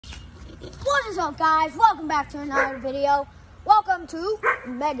What is up, guys? Welcome back to another video. Welcome to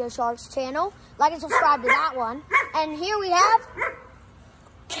Mega Shark's channel. Like and subscribe to that one. And here we have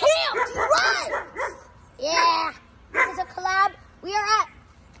Camp T-Rex. Yeah, this is a collab. We are at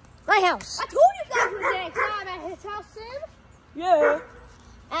my house. I told you guys we did a collab at his house soon. Yeah.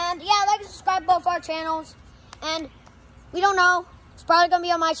 And yeah, like and subscribe to both our channels. And we don't know. It's probably gonna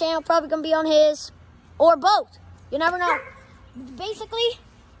be on my channel, probably gonna be on his, or both. You never know. Basically,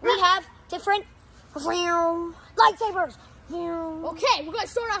 we have different lightsabers. Okay, we're gonna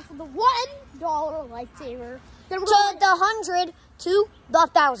start off with the $1 lightsaber. Then we're To the 100 to the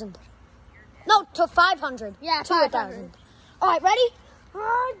 1,000. No, to 500. Yeah, to 1,000. All right, ready?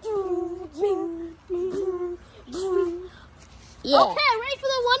 Yeah. Okay, ready for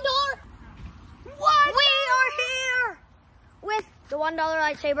the $1? What? We are here with the $1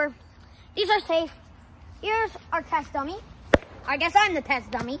 lightsaber. These are safe. Here's our test dummy. I guess I'm the test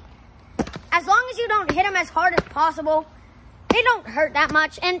dummy. As long as you don't hit them as hard as possible, they don't hurt that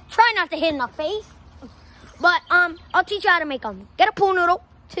much. And try not to hit in the face. But I'll teach you how to make them. Get a pool noodle,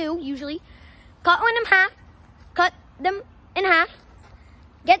 2 usually. Cut them in half. Cut them in half.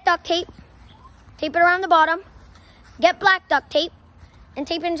 Get duct tape. Tape it around the bottom. Get black duct tape. And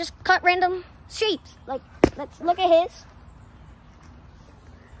tape and just cut random shapes. Like, let's look at his.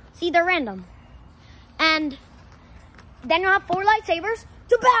 See, they're random. And then you'll have 4 lightsabers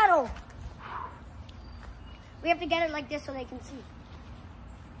to battle. We have to get it like this so they can see.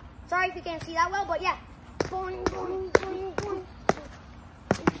 Sorry if you can't see that well, but yeah. Boing, boing, boing, boing.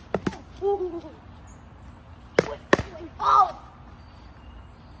 Oh!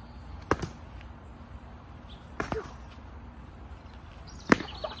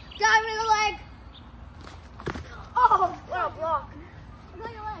 Dive in the leg. Oh, what a block. I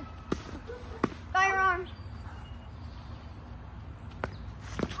got your leg. Got your arm.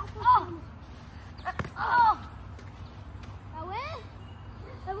 Oh! Oh! I win.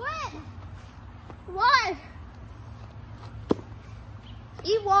 I win. What?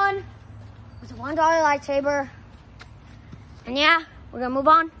 He won with a $1 lightsaber. And yeah, we're gonna move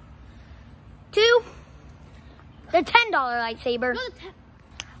on to the $10 lightsaber.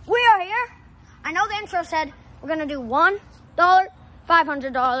 We are here. I know the intro said we're gonna do $1,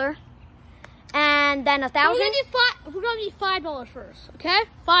 $500, and then 1,000. We're gonna need $5 first, okay?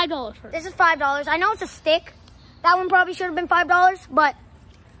 $5 first. This is $5. I know it's a stick. That one probably should have been $5, but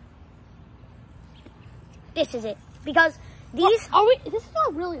this is it. Because these This is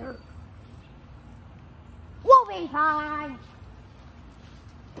not really hurt. will be fine.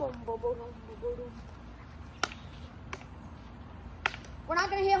 Boom, boom, boom, boom, boom, boom. We're not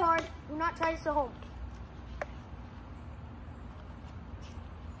gonna hit hard. Do not try this at home.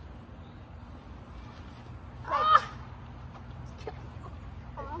 Ah!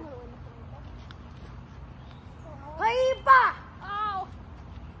 I'm gonna win. Hey-ba! Ow!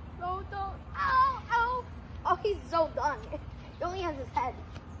 No, don't. Ow! Ow! Oh, he's so done. He only has his head.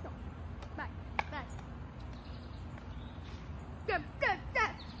 No. Back. Good.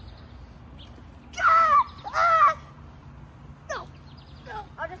 Ah! No.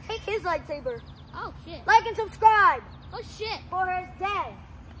 I'll just take his lightsaber. Oh, shit. Like and subscribe Oh, shit. for his death.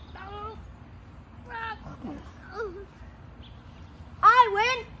 No. I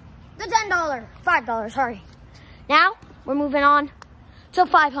win the $10, $5, sorry. Now, we're moving on to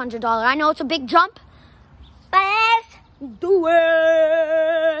 $500. I know it's a big jump, but let's do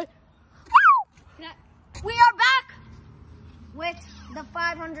it. Woo! We are back with the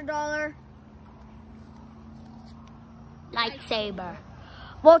 $500 lightsaber.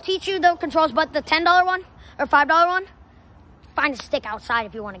 We'll teach you the controls, but the $10 one or $5 one, find a stick outside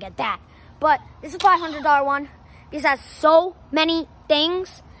if you want to get that. But this is a $500 one. This has so many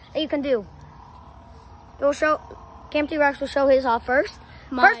things that you can do. It will show, Camp T-Rex will show his off first.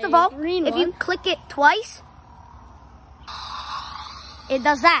 First of all, if you click it twice, it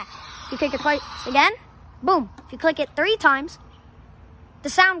does that. If you click it twice again, boom. If you click it 3 times, the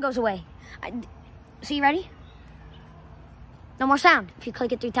sound goes away. So you ready? No more sound. If you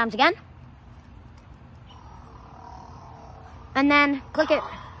click it 3 times again, and then click it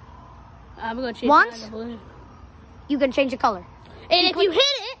I'm gonna change once, it to you can change the color. and if you hit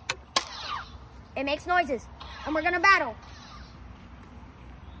it, It makes noises, and we're gonna battle.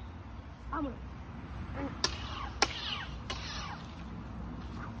 I'm gonna.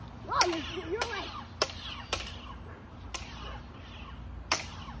 Oh, you're right.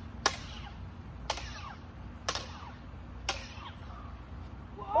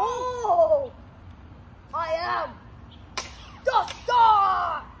 Oh! I am the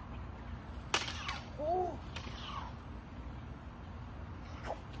star! Oh.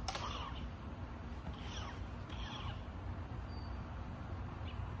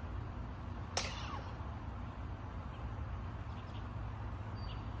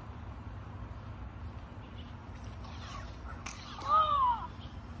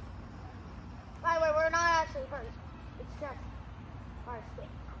 hurt. It's just hard to stick.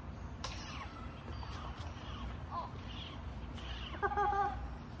 Oh.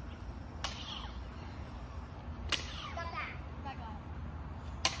 Got that. Back on.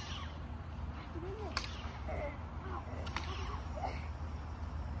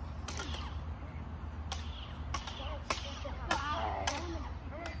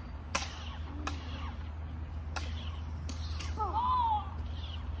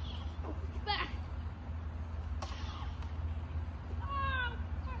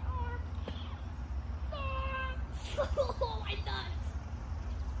 Oh, my nuts!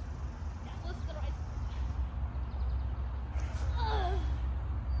 That was the right.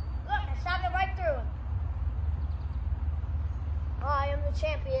 Look, I stabbed it right through him. I am the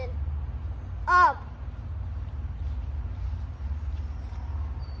champion of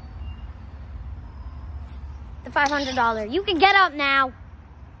the $500. You can get up now.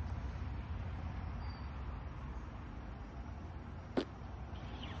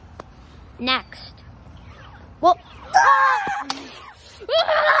 Next. Well,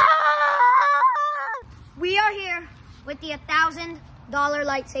 we are here with the $1,000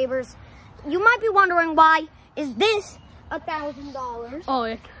 lightsabers. You might be wondering, why is this $1,000? Oh,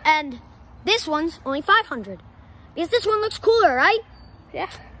 yeah. And this one's only $500? Because this one looks cooler, right? Yeah.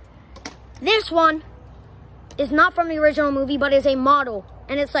 This one is not from the original movie, but is a model.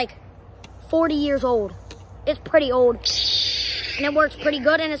 And it's like 40 years old. It's pretty old. And it works pretty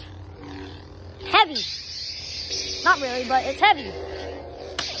good, and it's heavy. Not really, but it's heavy.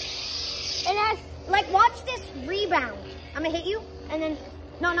 It has, like, watch this rebound. I'm gonna hit you, and then,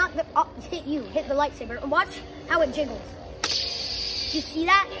 no, not the, hit you, hit the lightsaber. And watch how it jiggles. You see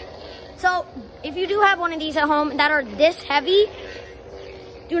that? So, if you do have one of these at home that are this heavy,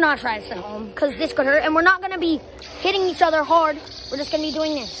 do not try this at home, because this could hurt. And we're not gonna be hitting each other hard. We're just gonna be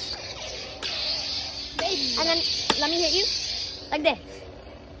doing this. And then, let me hit you, like this.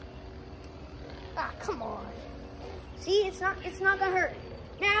 Ah, come on. See, it's not gonna hurt.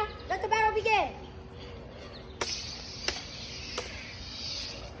 Now, let the battle begin.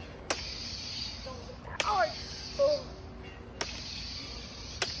 Don't get that hard. Boom.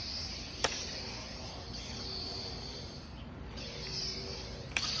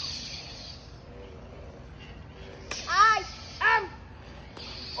 I am.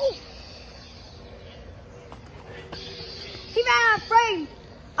 Oh. He ran out of frame.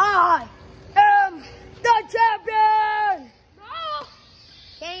 I am the champion! No!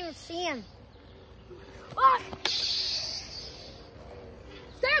 Can't even see him. Oh.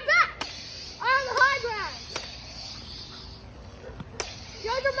 Stand back! I'm on the high ground!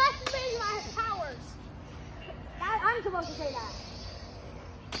 You're underestimating my powers. I'm supposed to say that.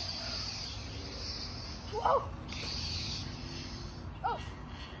 Whoa! Oh!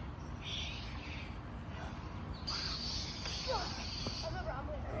 Remember, I'm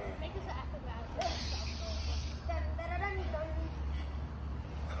going to make this an active battle. Dun, dun, dun, dun, dun.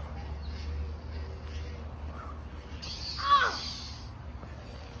 Ah!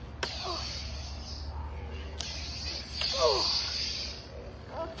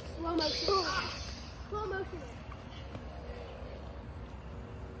 Oh, slow motion. Slow motion.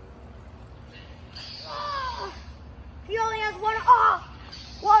 Ah! He only has one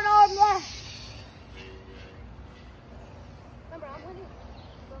arm left. Remember, I'm winning.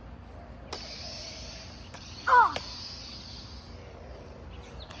 Oh.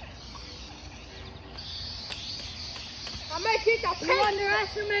 I'm gonna keep the You pace.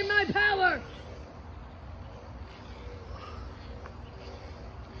 underestimate my power.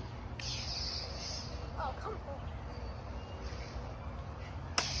 Oh, come on.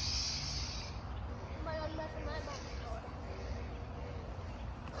 Am I unmessing my mind?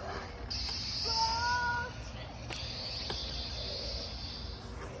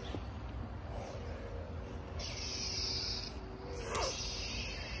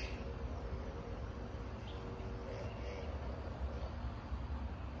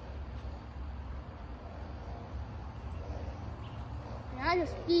 I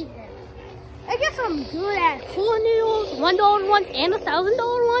just beat him. I guess I'm good at cool noodles, $1 ones, and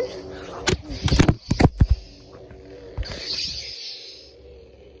 $1,000 ones.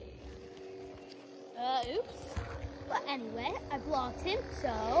 Oops. But anyway, I blocked him,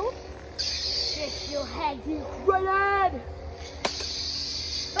 so this you'll head to right.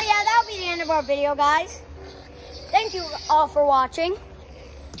 But yeah, that'll be the end of our video, guys. Thank you all for watching.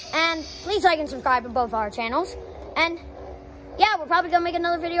 And please like and subscribe to both our channels. And yeah, we're probably gonna make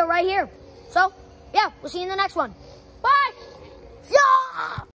another video right here. So yeah, we'll see you in the next one. Bye! Yeah!